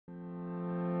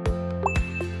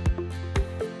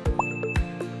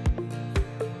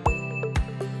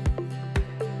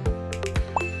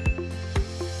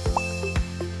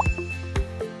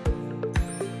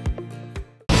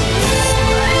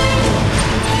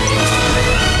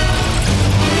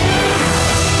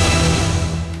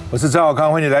是赵少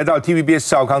康，欢迎你来到 TVBS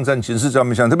少康战情室，专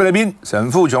门向特别来宾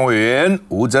沈富琼委员、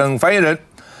吴峥发言人、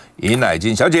尹乃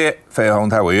菁小姐、费鸿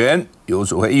泰委员、游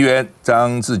淑慧议员、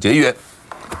张志杰议员。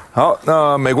好，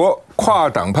那美国跨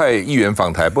党派议员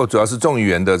访台，不过主要是众议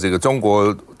员的这个中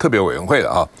国特别委员会了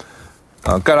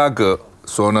啊。盖拉格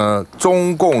说呢，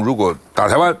中共如果打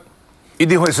台湾，一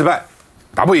定会失败，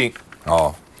打不赢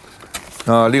哦。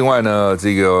那另外呢，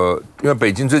这个因为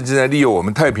北京最近在利用我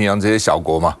们太平洋这些小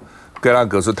国嘛，盖拉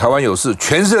格说台湾有事，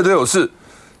全世界都有事，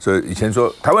所以以前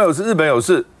说台湾有事，日本有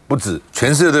事，不止，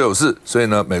全世界都有事，所以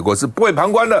呢，美国是不会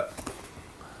旁观的。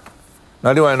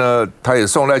那另外呢，他也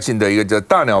送赖清德一个叫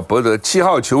大鸟伯德7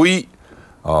号球衣，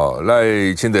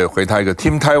赖清德回他一个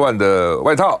Team Taiwan 的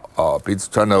外套，彼此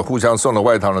穿了互相送的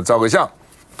外套呢，照个相。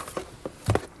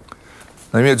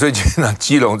那因为最近呢，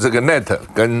基隆这个 NET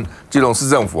跟基隆市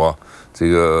政府这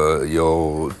个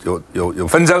有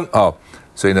纷争啊，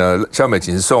所以呢，萧美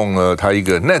琴送了他一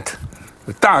个 NET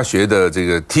大学的这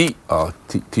个 T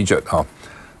恤啊，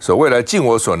说未来尽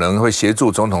我所能会协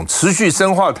助总统持续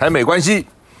深化台美关系。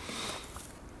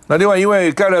那另外，因为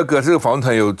盖勒格这个访问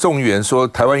团有众议员说，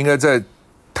台湾应该在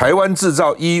台湾制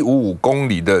造155公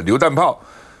里的榴弹炮，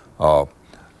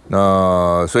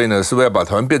那所以呢，是不是要把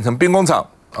台湾变成兵工厂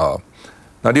啊？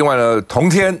那另外呢，同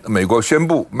天美国宣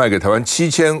布卖给台湾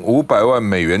7500万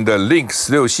美元的 Link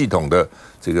 16系统的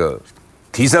这个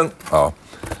提升啊，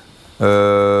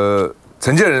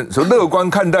陈建仁说乐观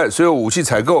看待所有武器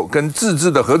采购跟自治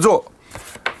的合作。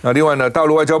那另外呢，大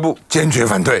陆外交部坚决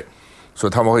反对。说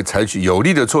他们会采取有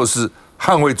力的措施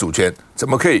捍卫主权，怎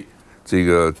么可以？这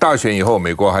个大选以后，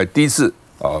美国还第一次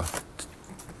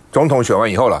总统选完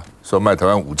以后了，说卖台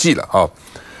湾武器了啊。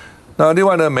那另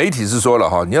外呢，媒体是说了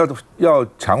哈，你要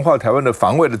强化台湾的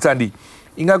防卫的战力，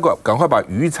应该赶快把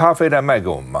鱼叉飞弹卖给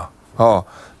我们嘛。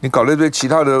你搞了一堆其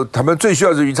他的，他们最需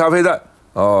要的是鱼叉飞弹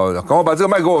赶快把这个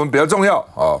卖给我们比较重要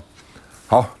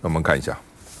好，那我们看一下。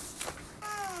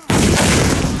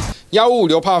药物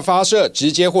流炮发射，直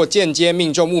接或间接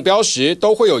命中目标时，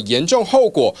都会有严重后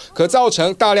果，可造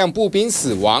成大量步兵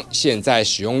死亡。现在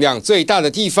使用量最大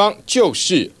的地方就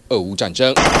是俄乌战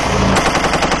争。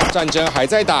战争还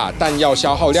在打，弹药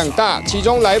消耗量大。其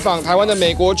中来访台湾的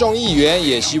美国众议员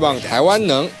也希望台湾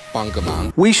能帮个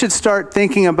忙。We should start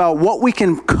thinking about what we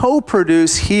can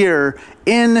co-produce here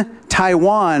in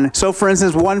Taiwan. So, for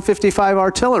instance, 155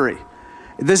 artillery.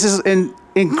 This is an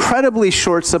incredibly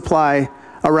short supply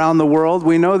around the world.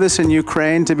 We know this in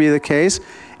Ukraine to be the case,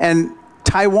 and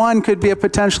Taiwan could be a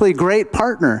potentially great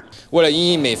partner. 为了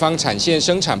因应美方产线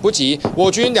生产不及，我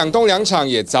军两栋两厂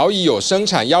也早已有生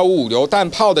产药物榴弹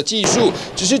炮的技术。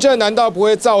只是这难道不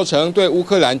会造成对乌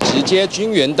克兰直接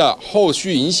军援的后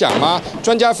续影响吗？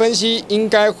专家分析，应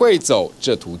该会走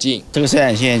这途径。这个生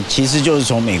产线其实就是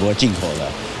从美国进口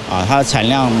的它的产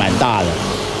量蛮大的，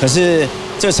可是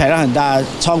这个产量很大，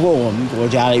超过我们国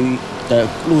家的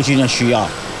陆军的需要，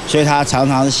所以它常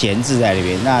常是闲置在那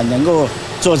边。那能够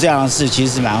做这样的事，其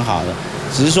实是蛮好的，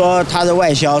只是说它的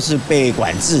外销是被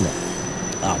管制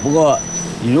的不过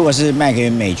你如果是卖给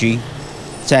美军，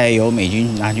再由美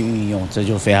军拿去运用，这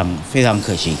就非常非常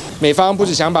可行。美方不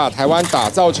只想把台湾打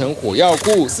造成火药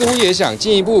库，似乎也想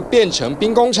进一步变成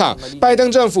兵工厂。拜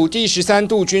登政府第13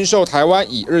度军售台湾，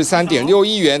以23.6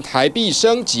亿元台币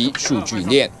升级数据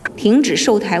链，停止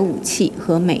售台武器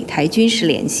和美台军事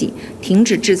联系，停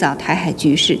止制造台海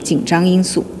局势紧张因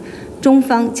素。中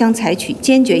方将采取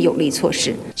坚决有力措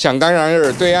施。想当然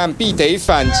尔，对岸必得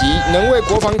反击，能为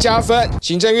国防加分。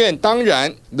行政院当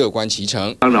然乐观其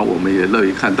成。当然，我们也乐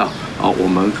于看到我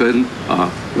们跟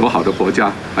友好的国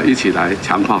家一起来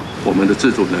强化我们的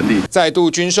自主能力。再度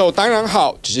军售当然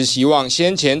好，只是希望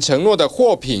先前承诺的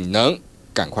货品能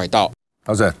赶快到。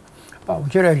老沈。我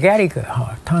觉得 Gallagher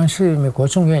他是美国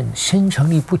众院新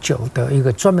成立不久的一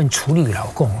个专门处理劳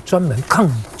工、专门抗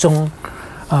中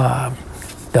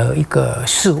的一个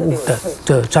事务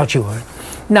的召集人。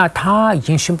那他已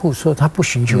经宣布说他不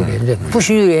寻求连任，不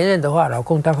寻求连任的话，劳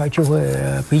工大概就会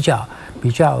比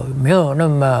较没有那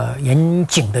么严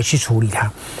谨的去处理他。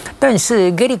但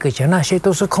是 Gallagher 讲那些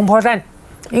都是空炮弹，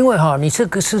因为你这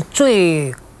个是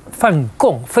最反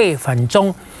共、最反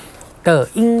中的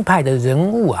鹰派的人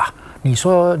物你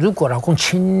说如果劳工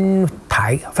亲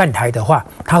台犯台的话，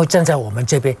他会站在我们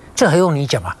这边，这还用你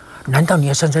讲吗？难道你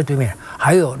要站在对面？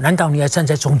还有，难道你要站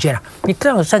在中间你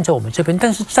当然站在我们这边，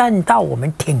但是站到我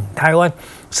们挺台湾，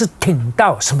是挺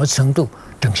到什么程度？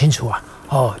讲清楚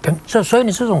所以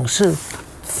你这种是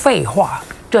废话，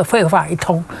这废话一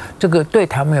通，这个对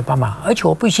台湾没有帮忙。而且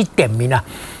我必须点名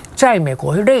在美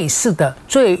国类似的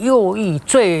最右翼、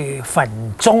最反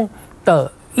中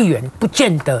的议员，不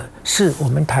见得是我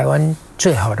们台湾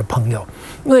最好的朋友，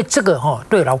因为这个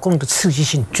对劳工的刺激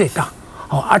性最大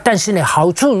但是呢，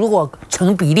好处如果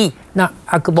成比例，那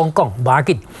阿哥帮讲不要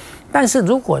紧。但是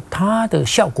如果它的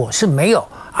效果是没有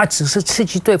只是刺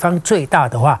激对方最大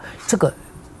的话，这个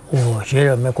我觉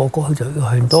得美国国会有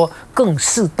很多更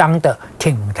适当的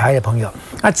挺台的朋友。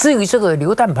那至于这个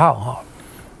榴弹炮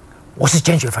我是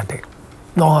坚决反对。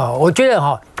我觉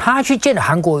得他去见了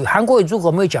韩国瑜，韩国瑜如果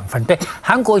没有讲反对，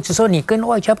韩国瑜只说你跟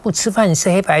外交部吃饭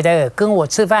是黑白的，跟我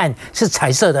吃饭是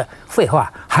彩色的，废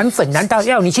话。韩粉难道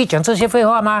要你去讲这些废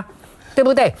话吗？对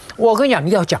不对？我跟你讲，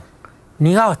你要讲，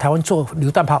你要台湾做榴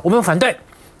弹炮，我们反对。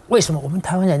为什么？我们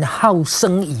台湾人好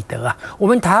生以德啊！我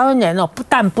们台湾人不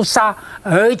但不杀，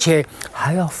而且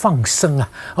还要放生啊！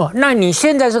那你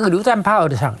现在这个榴弹炮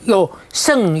的场有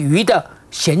剩余的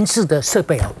闲置的设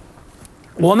备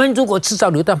我们如果制造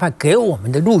榴弹炮给我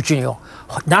们的陆军用，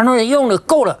然后呢用了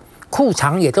够了，库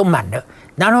藏也都满了，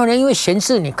然后呢因为闲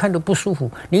置你看得不舒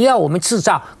服，你要我们制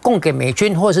造供给美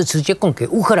军，或是直接供给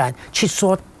乌克兰去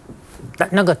说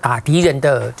那个打敌人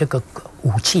的这个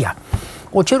武器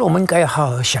我觉得我们应该好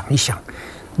好想一想，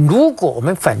如果我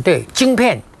们反对晶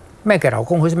片卖给老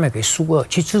公或是卖给苏俄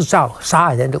去制造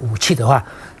杀人的武器的话，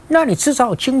那你制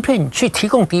造晶片去提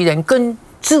供敌人，跟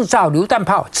制造榴弹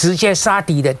炮直接杀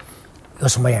敌人有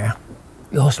什么两样？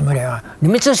有什么两样？你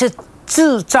们这些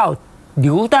制造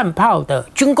榴弹炮的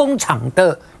军工厂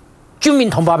的军民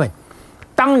同胞们，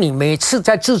当你每次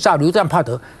在制造榴弹炮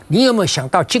的，你有没有想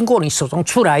到，经过你手中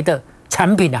出来的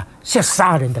产品是要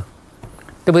杀人的，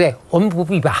对不对？我们不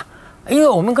必吧，因为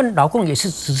我们跟老共也是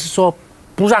只是说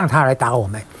不让他来打我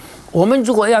们。我们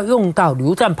如果要用到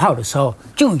榴弹炮的时候，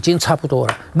就已经差不多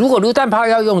了。如果榴弹炮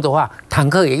要用的话，坦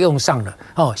克也用上了，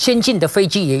先进的飞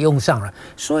机也用上了。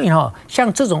所以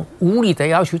像这种无理的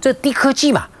要求，这低科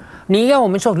技嘛，你要我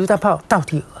们做榴弹炮，到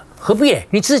底何必？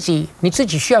你自己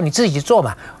需要你自己做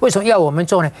嘛？为什么要我们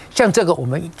做呢？像这个，我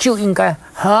们就应该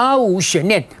毫无悬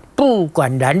念，不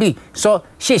管蓝绿，说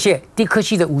谢谢低科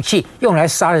技的武器用来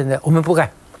杀人的，我们不干。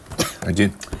海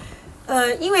军。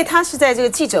因为他是在这个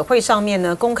记者会上面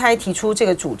呢公开提出这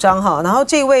个主张然后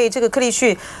这位这个克利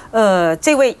旭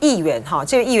这位议员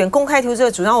公开提出这个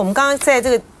主张，我们刚刚在这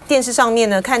个电视上面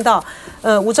呢看到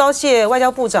吴钊燮外交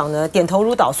部长呢点头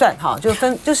如捣蒜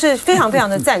就是非常非常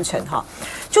的赞成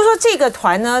就说这个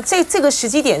团呢在这个时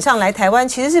机点上来台湾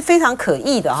其实是非常可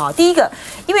疑的第一个，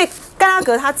因为盖拉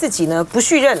格他自己呢不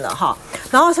续任了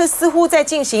然后他似乎在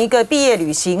进行一个毕业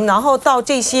旅行，然后到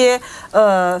这些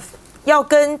要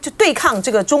就对抗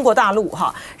这个中国大陆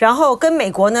然后跟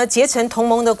美国呢结成同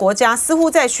盟的国家，似乎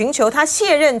在寻求他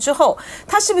卸任之后，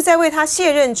他是不是在为他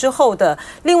卸任之后的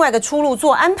另外一个出路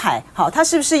做安排？他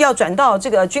是不是要转到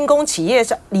这个军工企业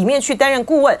里面去担任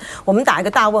顾问？我们打一个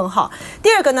大问号。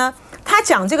第二个呢，他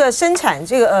讲这个生产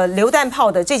这个榴弹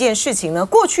炮的这件事情呢，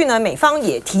过去呢美方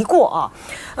也提过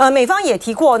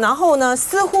然后呢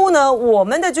似乎呢我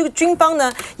们的这个军方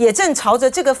呢也正朝着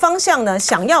这个方向呢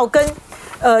想要跟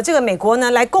这个美国呢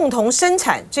来共同生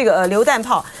产这个榴弹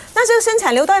炮。那这个生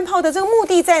产榴弹炮的这个目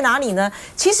的在哪里呢？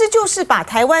其实就是把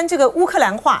台湾这个乌克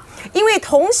兰化。因为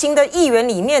同行的议员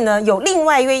里面呢有另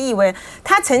外一位议员，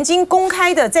他曾经公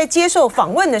开的在接受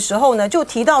访问的时候呢就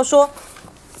提到说，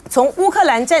从乌克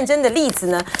兰战争的例子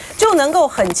呢，就能够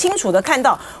很清楚的看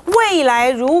到，未来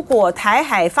如果台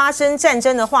海发生战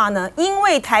争的话呢，因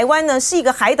为台湾呢是一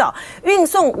个海岛，运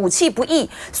送武器不易，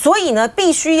所以呢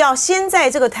必须要先在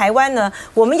这个台湾呢，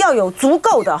我们要有足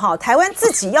够的台湾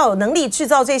自己要有能力制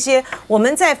造这些我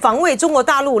们在防卫中国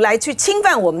大陆来去侵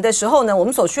犯我们的时候呢，我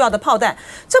们所需要的炮弹，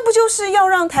这不就是要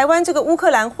让台湾这个乌克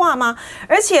兰化吗？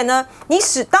而且呢，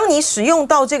当你使用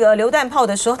到这个榴弹炮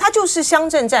的时候，它就是乡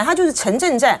镇战，它就是城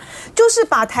镇战。就是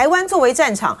把台湾作为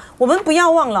战场。我们不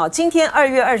要忘了，今天2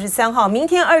月23号，明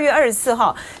天2月24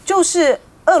号，就是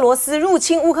俄罗斯入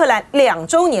侵乌克兰2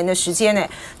周年的时间。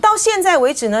到现在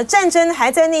为止呢，战争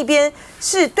还在那边，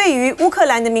是对于乌克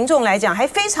兰的民众来讲还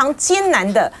非常艰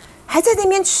难的，还在那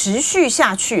边持续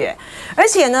下去。而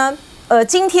且呢，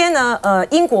今天呢，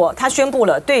英国他宣布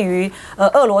了对于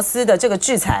俄罗斯的这个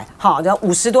制裁，然后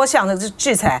50多项的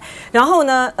制裁。然后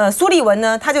呢，苏利文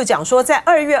呢他就讲说，在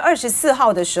2月24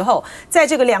号的时候，在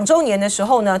这个2周年的时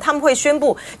候呢，他们会宣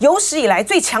布有史以来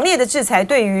最强烈的制裁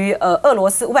对于俄罗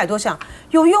斯500多项，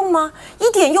有用吗？一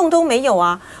点用都没有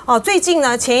啊！最近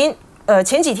呢前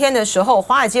几天的时候，《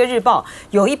华尔街日报》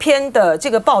有一篇的这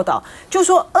个报道，就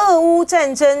说俄乌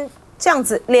战争这样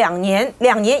子2年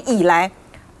以来。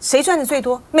谁赚的最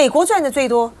多？美国赚的最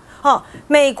多。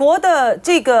美国的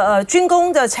这个军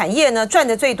工的产业呢赚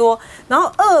的最多。然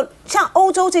后像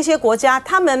欧洲这些国家，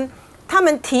他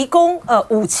们提供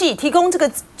武器，提供这个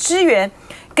支援，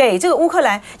给这个乌克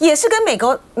兰，也是跟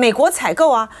美国采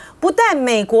购啊。不但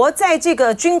美国在这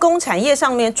个军工产业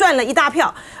上面赚了一大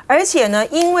票，而且呢，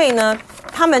因为呢，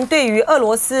他们对于俄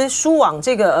罗斯输往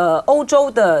这个欧洲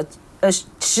的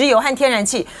石油和天然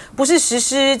气，不是实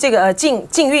施这个禁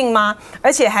运吗？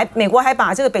而且美国还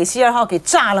把这个北溪2号给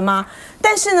炸了吗？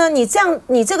但是呢，你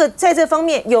这个在这方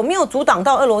面有没有阻挡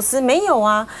到俄罗斯？没有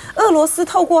啊。俄罗斯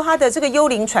透过他的这个幽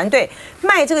灵船队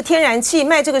卖这个天然气、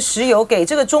卖这个石油给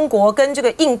这个中国跟这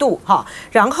个印度哈，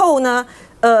然后呢，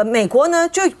美国呢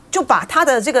就把他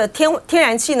的这个天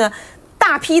然气呢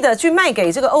大批的去卖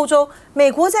给这个欧洲。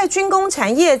美国在军工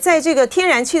产业在这个天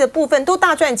然气的部分都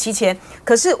大赚其钱，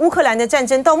可是乌克兰的战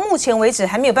争到目前为止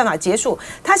还没有办法结束。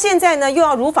他现在呢又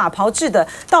要如法炮制的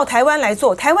到台湾来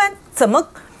做，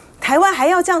台湾还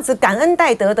要这样子感恩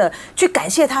戴德的去感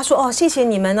谢他说哦，谢谢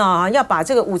你们啊，要把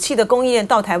这个武器的供应链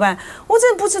到台湾。我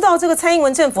真的不知道这个蔡英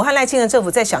文政府和赖清德政府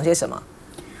在想些什么。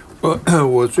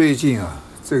我最近啊，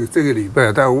这个礼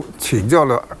拜，但我请教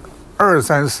了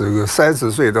20-30个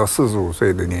30岁到45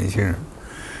岁的年轻人，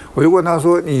我就问他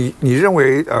说：“你认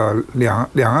为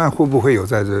两岸会不会有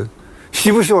战争？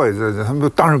希不希望有战争？”他们说：“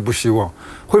当然不希望。”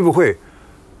会不会？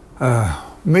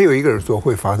没有一个人说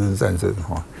会发生战争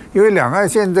哈。因为两岸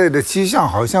现在的迹象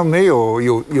好像没有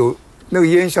那个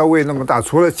烟硝味那么大，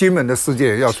除了金门的事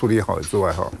件要处理好之外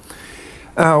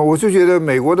哈，我就觉得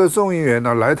美国的众议员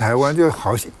呢来台湾就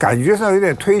好像感觉上有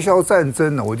点推销战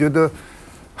争了，我觉得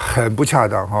很不恰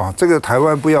当哈。这个台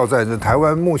湾不要战争，台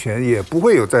湾目前也不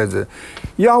会有战争，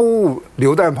药物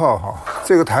榴弹炮哈，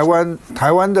这个台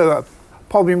湾的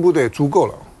炮兵部队足够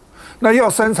了，那要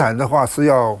生产的话是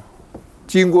要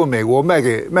经过美国卖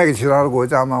给其他的国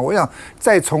家吗？我想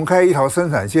再重开一条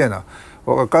生产线呢。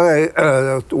我刚才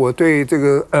我对这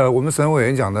个我们省委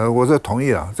员讲的，我是同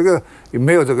意了，这个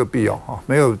没有这个必要啊，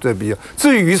没有这必要。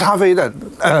至于鱼叉飞弹，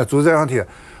主持人提，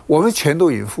我们钱都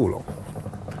已经付了，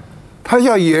他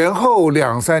要延后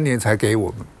2-3年才给我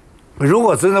们。如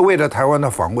果真的为了台湾的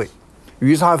防卫，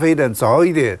鱼叉飞弹早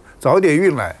一点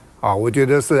运来。啊，我觉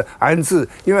得是安置，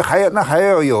因为还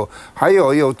要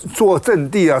有做阵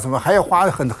地啊什么，还要花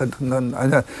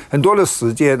很多的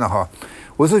时间呢哈。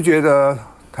我是觉得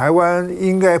台湾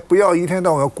应该不要一天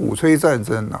到晚鼓吹战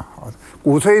争啊，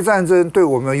鼓吹战争对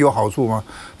我们有好处吗？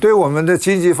对我们的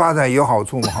经济发展有好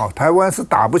处吗？哈，台湾是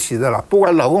打不起的了，不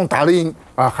管老共打得赢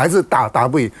啊，还是打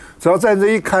不赢，只要战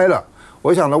争一开了，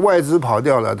我想呢外资跑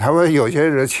掉了，台湾有些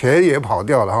人钱也跑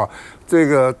掉了哈。这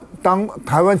个当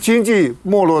台湾经济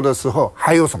没落的时候，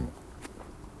还有什么？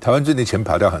台湾最近钱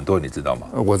跑掉很多，你知道吗？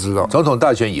我知道。总统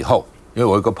大选以后，因为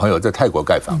我有个朋友在泰国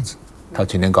盖房子，他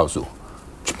今天告诉我，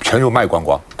全部卖光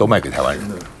光，都卖给台湾人。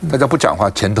大家不讲话，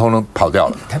钱通通跑掉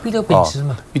了。台币都贬值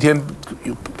嘛，一天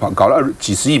搞了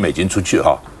几十亿美金出去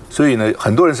哈，所以呢，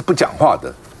很多人是不讲话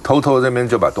的，偷偷那边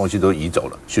就把东西都移走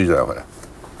了。休息再回来。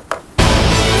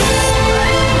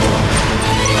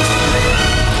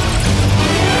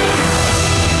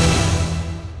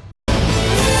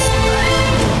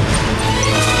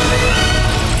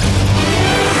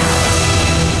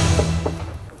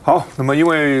好，那么因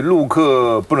为陆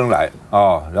客不能来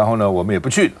啊，然后呢，我们也不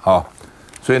去啊，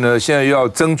所以呢，现在又要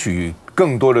争取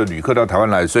更多的旅客到台湾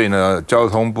来，所以呢，交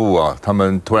通部啊，他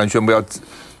们突然宣布要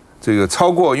这个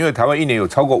超过，因为台湾一年有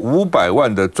超过500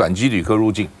万的转机旅客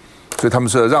入境，所以他们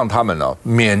说让他们呢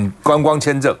免观光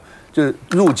签证，就是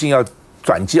入境要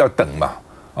转机要等嘛，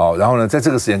哦，然后呢，在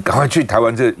这个时间赶快去台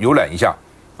湾这游览一下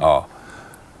啊，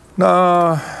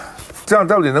那这样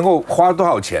到底能够花多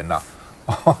少钱呢？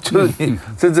就是你，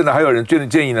甚至呢还有人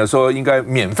建议呢说应该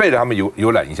免费的他们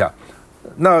游览一下，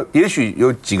那也许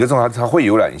有几个钟头他会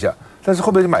游览一下，但是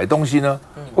会不会去买东西呢？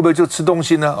会不会就吃东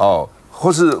西呢？哦，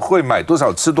或是会买多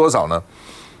少吃多少呢？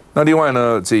那另外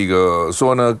呢，这个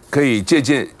说呢可以借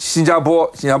鉴新加坡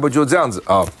就这样子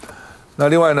啊。那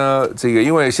另外呢，这个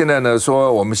因为现在呢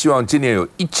说我们希望今年有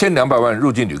1200万入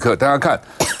境旅客，大家看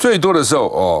最多的时候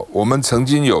哦，我们曾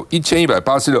经有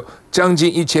1186，将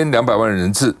近1200万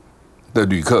人次的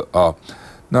旅客啊，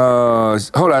那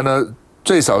后来呢，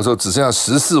最少的时候只剩下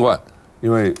14万，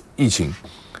因为疫情。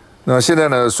那现在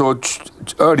呢，说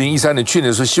2013年去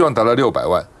年说希望达到600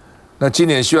万，那今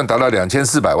年希望达到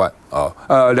2400万啊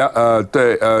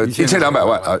，1200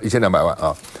万啊，1200万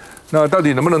啊。那到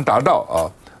底能不能达到啊？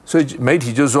所以媒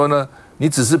体就是说呢，你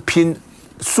只是拼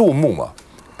数目嘛，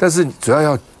但是主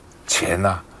要钱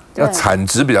啊，要产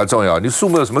值比较重要。你数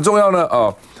目有什么重要呢？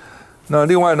啊？那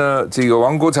另外呢，这个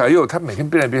王国材他每天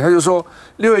变来变，他就说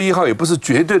6月1号也不是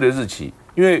绝对的日期，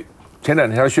因为前2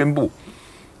天他宣布，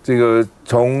这个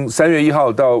从3月1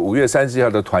号到5月31号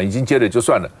的团已经接了就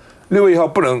算了，6月1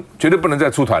号绝对不能再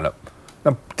出团了。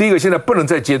那第一个现在不能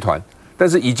再接团，但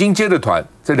是已经接的团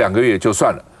这2个月就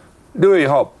算了，6月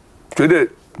1号绝对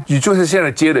你就是现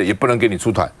在接的也不能给你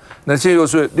出团。那现在又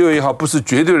说6月1号不是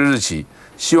绝对的日期，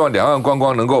希望两岸观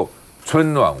光能够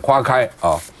春暖花开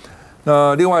啊。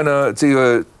那另外呢，这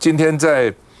个今天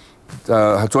在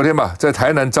昨天吧，在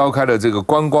台南召开了这个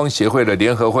观光协会的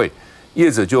联合会，业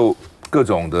者就各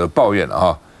种的抱怨了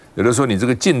啊，有的说你这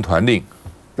个禁团令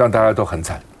让大家都很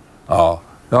惨啊，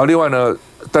然后另外呢，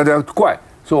大家怪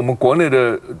说我们国内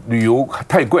的旅游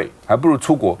太贵，还不如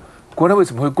出国。国内为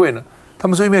什么会贵呢？他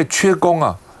们说因为缺工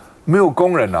啊，没有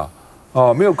工人啊，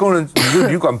哦，没有工人，你这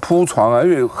旅馆铺床啊，因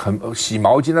为洗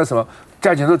毛巾啊什么，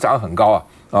价钱都涨很高啊，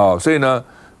哦，所以呢，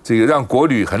这个让国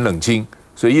旅很冷清，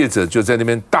所以业者就在那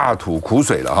边大吐苦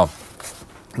水了哈。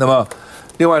那么，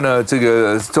另外呢，这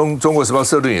个中国时报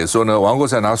社论也说呢，王国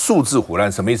才拿数字唬烂，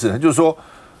什么意思呢？就是说，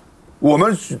我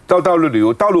们到大陆旅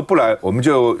游，大陆不来，我们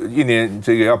就1年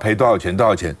这个要赔多少钱？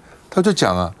他就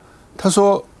讲啊，他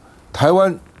说台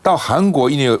湾到韩国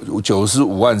1年有95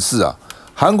万4啊，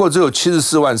韩国只有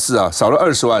74万4啊，少了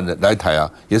20万人来台啊，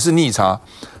也是逆差。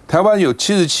台湾有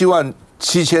77万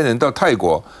7千人到泰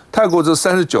国，泰国只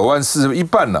39万4，一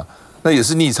半呢，那也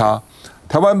是逆差。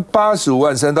台湾85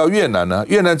万3到越南呢，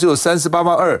越南只有38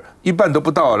万2，一半都不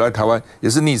到来台湾也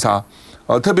是逆差。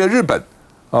特别日本，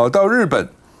到日本。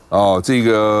这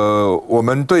个我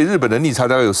们对日本的逆差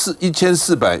大概有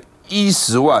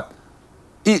1410万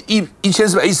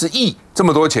，1410亿这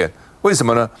么多钱，为什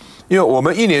么呢？因为我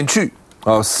们1年去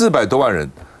400多万人，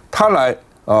他来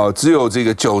只有这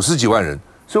个90几万人，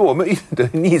所以我们1年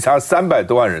的逆差300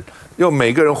多万人，用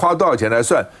每个人花多少钱来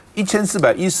算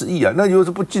，1410亿啊，那就是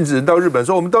不禁止人到日本，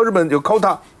说我们到日本有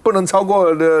quota 不能超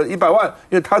过了100万，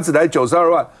因为他只来92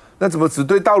万，那怎么只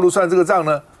对大陆算这个账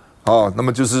呢？那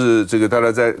么就是这个大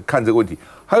家在看这个问题。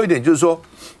还有一点就是说，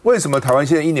为什么台湾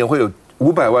现在1年会有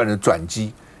500万人转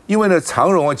机？因为呢，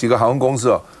长荣几个航空公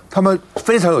司他们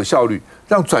非常有效率，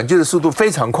让转机的速度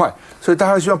非常快，所以大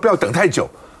家希望不要等太久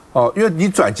因为你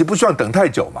转机不希望等太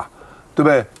久嘛，对不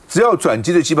对？只要转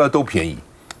机的机票都便宜，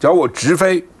只要我直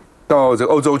飞到这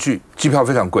个欧洲去，机票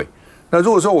非常贵。那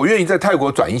如果说我愿意在泰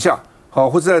国转一下，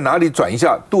或者在哪里转一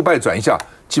下，杜拜转一下，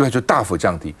机票就大幅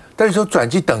降低。但是说转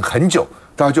机等很久，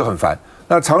大家就很烦。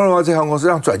那长荣这航空公司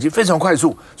让转机非常快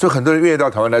速，所以很多人愿意到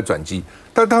台湾来转机。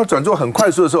但他转做很快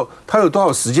速的时候，他有多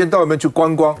少时间到外面去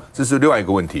观光，这是另外一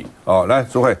个问题。来，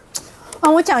苏慧。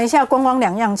我讲一下观光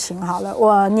2样情好了。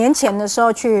我年前的时候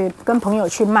跟朋友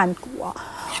去曼谷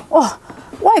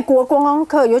外国观光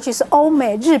客，尤其是欧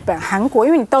美、日本、韩国，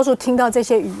因为你到处听到这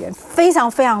些语言，非常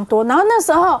非常多。然后那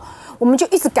时候我们就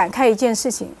一直感慨一件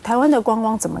事情：台湾的观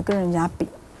光怎么跟人家比？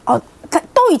它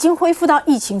都已经恢复到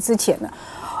疫情之前了。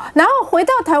然后回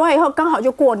到台湾以后，刚好就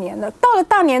过年了。到了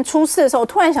大年初4的时候，我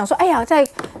突然想说，哎呀，在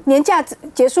年假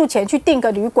结束前去订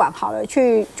个旅馆好了，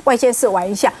去外县市玩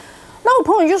一下。那我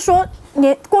朋友就说，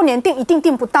过年订一定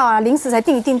订不到啊，临时才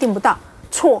订一定订不到。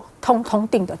错，通通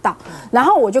订得到。然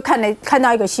后我就看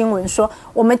到一个新闻说，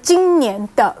我们今年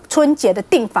的春节的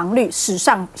订房率史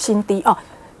上新低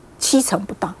，70%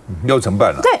不到，6成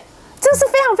半了。对。这是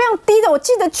非常非常低的，我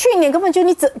记得去年根本就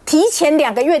你提前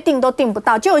2个月订都订不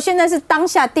到，结果现在是当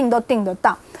下订都订得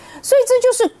到，所以这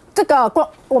就是这个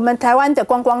我们台湾的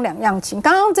观光2样情。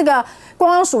刚刚这个观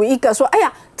光署一个说，哎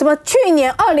呀，怎么去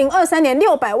年2023年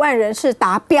600万人是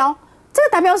达标？这个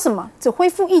达标是什么？只恢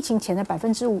复疫情前的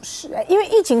50%，因为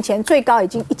疫情前最高已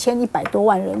经1100多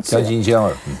万人次，将近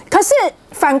1200。可是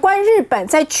反观日本，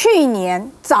在去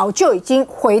年早就已经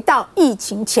回到疫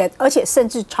情前，而且甚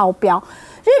至超标。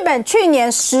日本去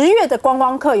年10月的观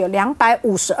光客有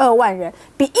252万人，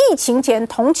比疫情前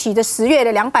同期的10月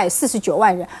的249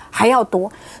万人还要多，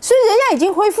所以人家已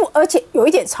经恢复，而且有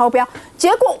一点超标。结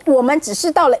果我们只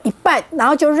是到了一半，然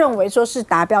后就认为说是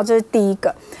达标，这是第一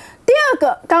个。第二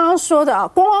个，刚刚说的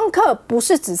观光客不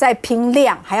是只在拼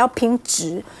量，还要拼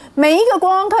值。每一个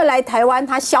观光客来台湾，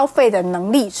他消费的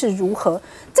能力是如何？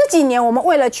这几年我们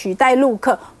为了取代陆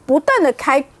客，不断的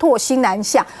开拓新南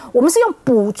向，我们是用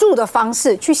补助的方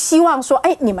式去希望说，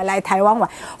你们来台湾玩，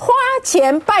花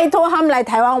钱拜托他们来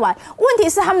台湾玩。问题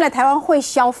是他们来台湾会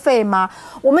消费吗？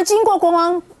我们经过观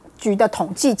光局的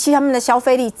统计，其实他们的消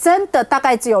费力真的大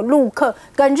概只有陆客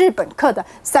跟日本客的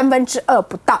2/3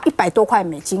不到，100多块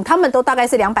美金，他们都大概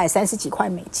是230几块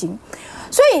美金，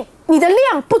所以你的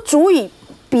量不足以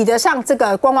比得上这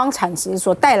个观光产值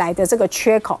所带来的这个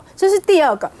缺口，这是第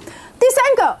二个。第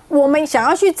三个，我们想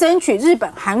要去争取日本、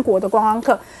韩国的观光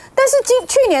客，但是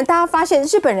去年大家发现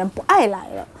日本人不爱来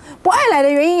了。不爱来的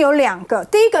原因有2个，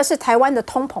第一个是台湾的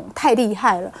通膨太厉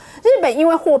害了，日本因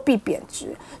为货币贬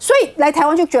值，所以来台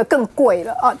湾就觉得更贵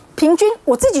了平均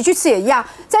我自己去吃也一样，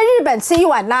在日本吃一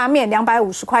碗拉面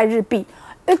250块日币，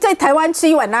在台湾吃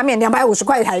一碗拉面250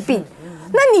块台币。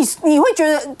那你会觉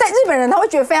得，在日本人他会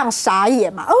觉得非常傻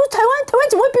眼嘛？台湾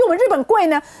怎么会比我们日本贵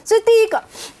呢？这是第一个。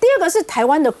第二个是台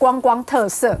湾的观光特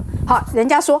色。好，人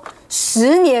家说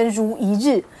10年如一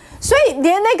日，所以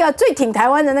连那个最挺台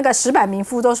湾的那个石板民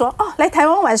夫都说，来台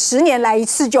湾玩10年来一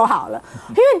次就好了，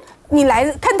因为你来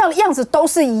看到的样子都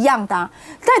是一样的啊。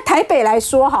在台北来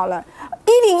说好了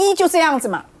，101就这样子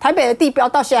嘛。台北的地标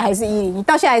到现在还是101，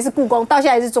到现在还是故宫，到现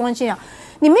在还是中正纪念堂，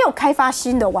你没有开发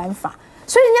新的玩法。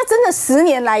所以人家真的10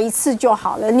年来一次就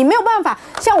好了，你没有办法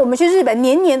像我们去日本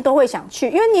年年都会想去，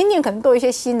因为年年可能都有一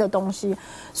些新的东西。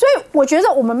所以我觉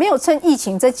得我们没有趁疫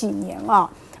情这几年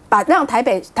把让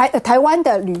台湾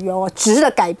的旅游质的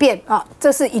改变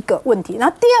这是一个问题。然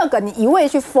后第二个，你一味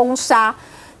去封杀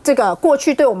这个过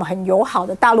去对我们很友好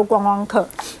的大陆观光客，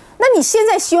那你现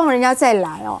在希望人家再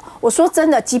来我说真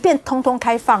的，即便通通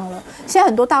开放了，现在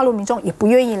很多大陆民众也不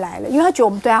愿意来了，因为他觉得我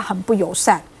们对他很不友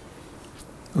善。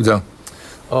吴征。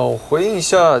回应一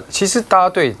下，其实大家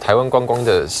对台湾观光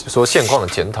的说现况的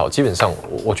检讨，基本上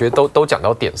我觉得都讲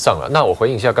到点上了。那我回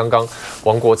应一下刚刚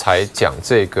王国材讲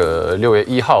这个6月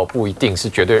1号不一定是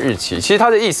绝对日期，其实他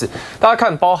的意思，大家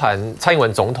看包含蔡英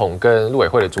文总统跟陆委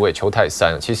会的主委邱泰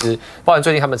山，其实包含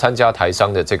最近他们参加台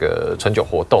商的这个春酒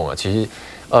活动其实。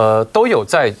都有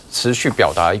在持续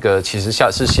表达一个，其实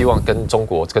是希望跟中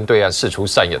国跟对岸释出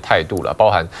善意的态度了，包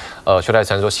含邱泰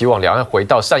山说希望两岸回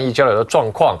到善意交流的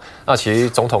状况。那其实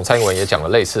总统蔡英文也讲了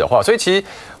类似的话，所以其实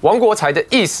王国材的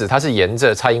意思，他是沿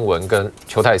着蔡英文跟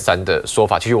邱泰山的说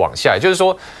法继续往下，也就是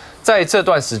说，在这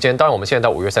段时间，当然我们现在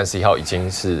到5月31号已经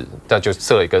是，那就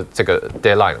设了一个这个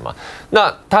deadline 了嘛。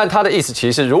那他的意思其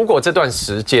实是，如果这段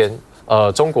时间。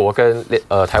中国跟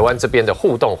台湾这边的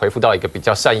互动恢复到一个比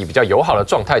较善意、比较友好的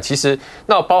状态，其实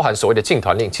那包含所谓的禁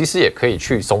团令，其实也可以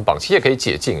去松绑，其实也可以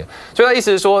解禁。所以他意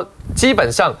思是说，基本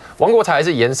上王国材还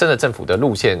是延伸了政府的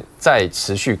路线，在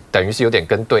持续，等于是有点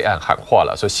跟对岸喊话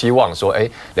了，说希望说，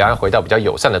两岸回到比较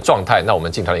友善的状态，那我们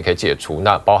禁团令可以解除，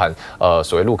那包含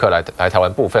所谓陆客来台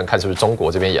湾部分，看是不是中国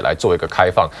这边也来做一个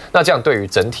开放，那这样对于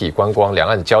整体观光、两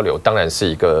岸交流，当然是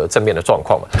一个正面的状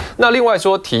况嘛。那另外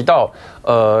说提到。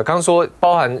刚刚说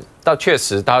包含到确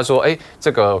实，大家说，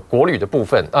这个国旅的部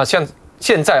分像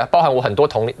现在包含我很多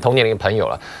同年龄的朋友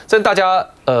了，真的大家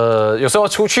有时候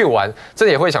出去玩，真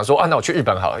的也会想说那我去日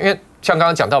本好了，因为像刚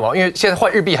刚讲到嘛，因为现在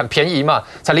换日币很便宜嘛，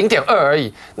才0.2而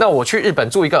已。那我去日本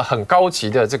住一个很高级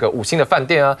的这个5星的饭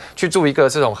店去住一个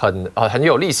这种很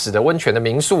有历史的温泉的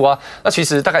民宿那其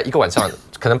实大概一个晚上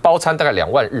可能包餐大概2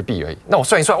万日币而已。那我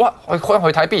算一算，哇，换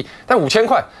回台币，但5000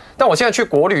块。但我现在去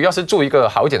国旅，要是住一个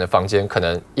好一点的房间，可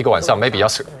能一个晚上 maybe 要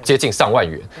接近上万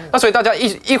元。那所以大家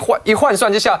一换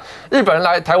算之下，日本人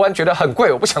来台湾觉得很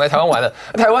贵，我不想来台湾玩了。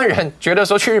台湾人觉得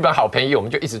说去日本好便宜，我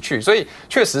们就一直去。所以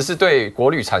确实是对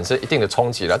国旅产生一定的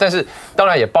冲击了。但是当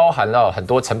然也包含了很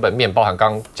多成本面，包含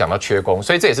刚刚讲到缺工，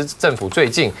所以这也是政府最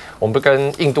近我们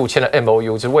跟印度签了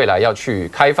MOU， 就是未来要去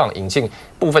开放引进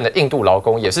部分的印度劳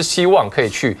工，也是希望可以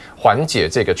去缓解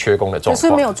这个缺工的状况。可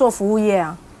是没有做服务业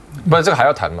啊。不是这个还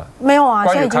要谈吗？没有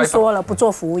现在已经说了不做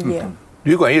服务业。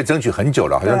旅馆业争取很久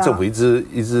了，好像政府一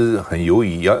直很犹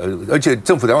豫，而且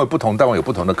政府单位不同单位有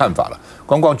不同的看法了。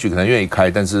观光局可能愿意开，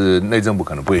但是内政部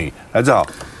可能不愿意。来，正好。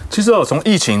其实从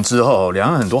疫情之后，两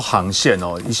岸很多航线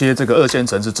一些这个2线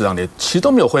城市直航列其实都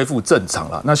没有恢复正常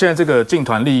了。那现在这个禁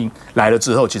团令来了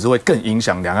之后，其实会更影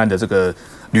响两岸的这个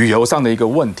旅游上的一个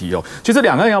问题其实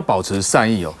两岸要保持善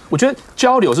意我觉得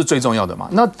交流是最重要的嘛。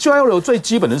那交流最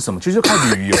基本的是什么？就是靠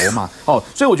旅游嘛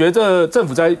所以我觉得这政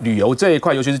府在旅游这一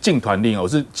块，尤其是禁团令我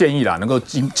是建议啦，能够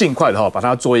尽快的把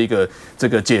它做一个这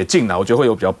个解禁啦，我觉得会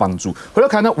有比较帮助。回头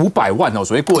看那500万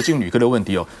所谓过境旅客的问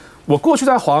题我过去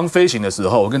在华航飞行的时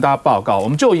候，我跟大家报告，我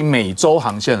们就以美洲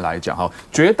航线来讲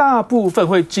绝大部分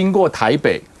会经过台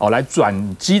北来转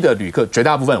机的旅客，绝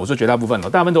大部分我说绝大部分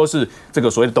大部分都是这个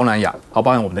所谓的东南亚包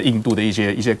含我们的印度的一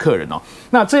些客人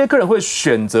那这些客人会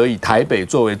选择以台北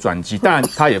作为转机，当然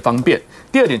它也方便。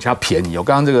第二点，其实它便宜。我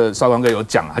刚刚这个少光哥有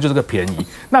讲它就是个便宜。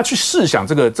那去试想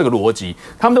这个逻辑，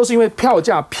他们都是因为票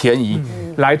价便宜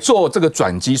来做这个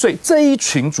转机，所以这一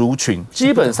群族群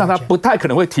基本上它不太可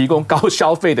能会提供高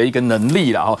消费的一个能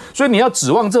力啦所以你要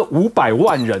指望这500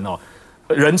万人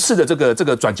人次的这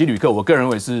个转机旅客，我个人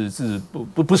认为是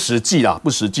不实际啦，不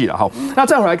实际啦。那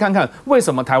再回来看看为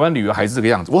什么台湾旅游还是这个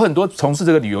样子。我很多从事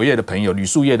这个旅游业的朋友、旅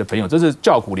宿业的朋友，真是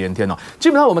叫苦连天基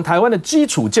本上我们台湾的基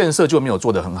础建设就没有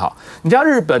做得很好。你像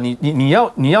日本，你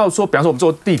要说，比方说我们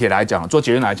坐地铁来讲，坐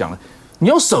捷运来讲呢，你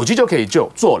用手机就可以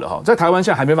做了在台湾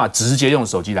现在还没办法直接用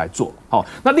手机来做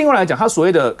那另外来讲，它所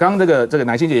谓的刚刚这个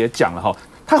南星姐也讲了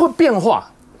它会变化。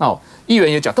那议员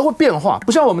也讲都会变化，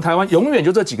不像我们台湾永远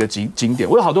就这几个景点。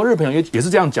我有好多日朋友也是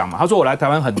这样讲嘛，他说我来台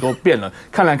湾很多遍了，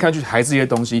看来看去还是这些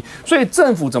东西。所以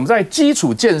政府怎么在基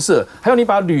础建设，还有你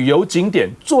把旅游景点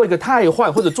做一个汰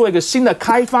换，或者做一个新的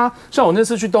开发。像我那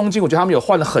次去东京，我觉得他们有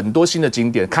换了很多新的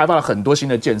景点，开发了很多新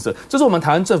的建设，这是我们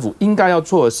台湾政府应该要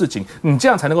做的事情。你这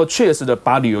样才能够确实的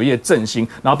把旅游业振兴，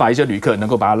然后把一些旅客能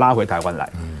够把他拉回台湾来。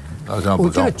我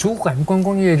觉得主管观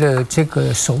光业的这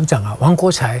个首长啊，王国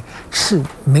材是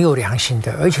没有良心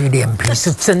的，而且脸皮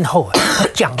是真厚啊，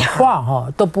讲话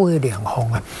都不会脸红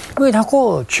啊，因为他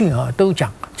过去都讲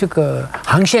这个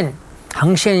航线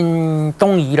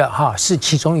东移了是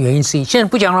其中原因之一，现在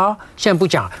不讲了，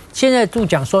现在都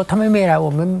讲说他们没来，我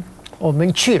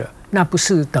们去了。那不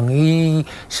是等于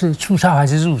是出超还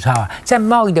是入超啊？在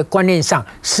贸易的观念上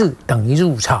是等于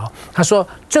入超。他说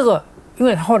这个。因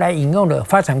为他后来引用了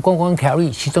发展观光条例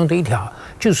其中的一条，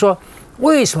就是说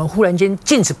为什么忽然间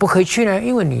禁止不可以去呢？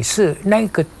因为你是那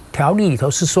个条例里头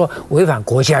是说违反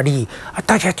国家利益啊，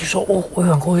大家就说违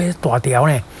反国家大条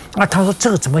呢。那他说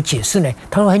这个怎么解释呢？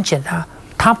他说很简单，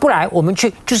他不来我们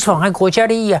去就是妨碍国家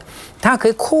利益啊。他可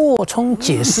以扩充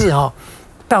解释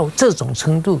到这种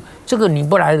程度。这个你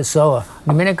不来的时候，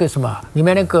你们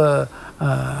那个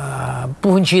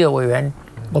不分区的委员。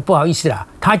我不好意思啦，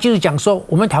他就是讲说，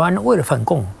我们台湾为了反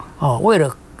共为了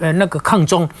那个抗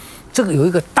中，这个有一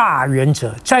个大原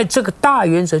则，在这个大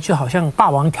原则就好像霸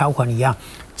王条款一样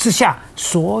之下，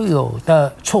所有的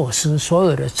措施、所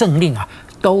有的政令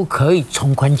都可以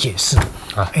从宽解释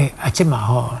这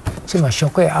嘛小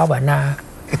贵阿文呐。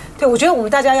对，我觉得我们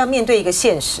大家要面对一个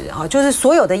现实就是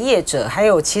所有的业者，还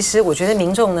有其实我觉得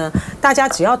民众呢，大家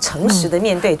只要诚实的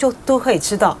面对，就都可以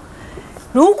知道。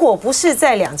如果不是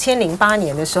在2008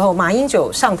年的时候，马英九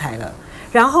上台了，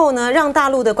然后呢，让大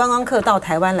陆的观光客到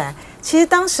台湾来，其实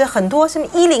当时很多什么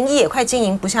101也快经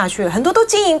营不下去了，很多都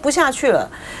经营不下去了。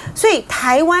所以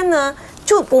台湾呢，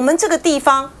就我们这个地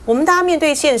方，我们大家面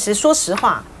对现实，说实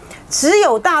话，只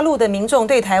有大陆的民众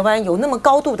对台湾有那么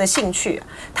高度的兴趣，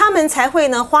他们才会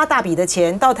呢花大笔的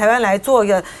钱到台湾来做一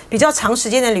个比较长时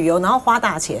间的旅游，然后花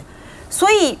大钱。所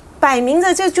以摆明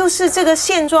着这就是这个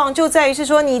现状，就在于是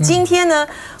说，你今天呢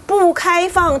不开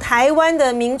放台湾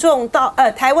的民众到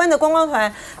台湾的观光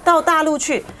团到大陆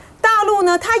去，大陆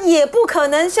呢他也不可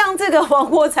能像这个王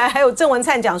国材还有郑文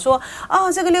灿讲说，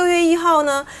这个6月1号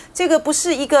呢，这个不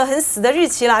是一个很死的日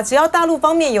期啦，只要大陆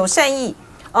方面有善意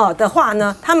的话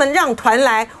呢，他们让团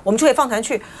来，我们就可以放团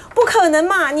去。不可能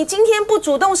嘛！你今天不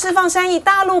主动释放善意，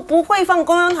大陆不会放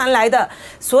观光团来的。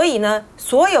所以呢，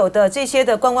所有的这些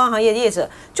的观光行业业者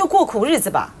就过苦日子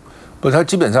吧。不是，他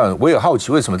基本上我也好奇，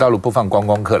为什么大陆不放观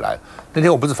光客来？那天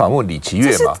我不是访问李奇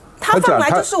岳吗？他放来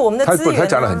就是我们的资源。他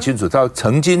讲得很清楚，他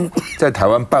曾经在台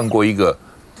湾办过一个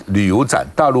旅游展，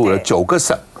大陆的9个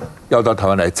省要到台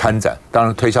湾来参展，当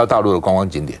然推销大陆的观光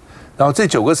景点。然后这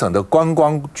9个省的观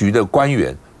光局的官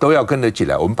员都要跟着起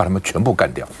来，我们把他们全部干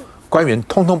掉。官员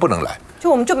通通不能来，就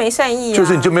我们就没善意就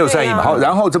是你就没有善意嘛。好，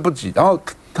然后这不急，然后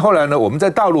后来呢，我们在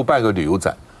大陆办个旅游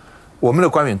展，我们的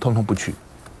官员通通不去，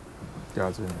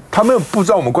他们不知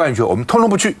道我们官员去，我们通通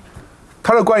不去，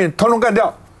他的官员通通干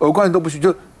掉，我的官员都不去，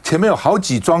就前面有好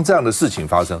几桩这样的事情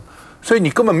发生，所以你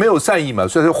根本没有善意嘛，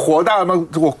所以说火大嘛，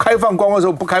我开放观光的时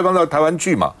候不开放到台湾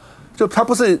去嘛，就他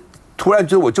不是突然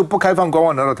就我就不开放观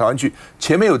光拿到台湾去，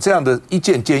前面有这样的一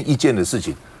件接一件的事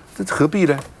情，这何必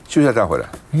呢？休息一下再回来。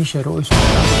你写的为什么？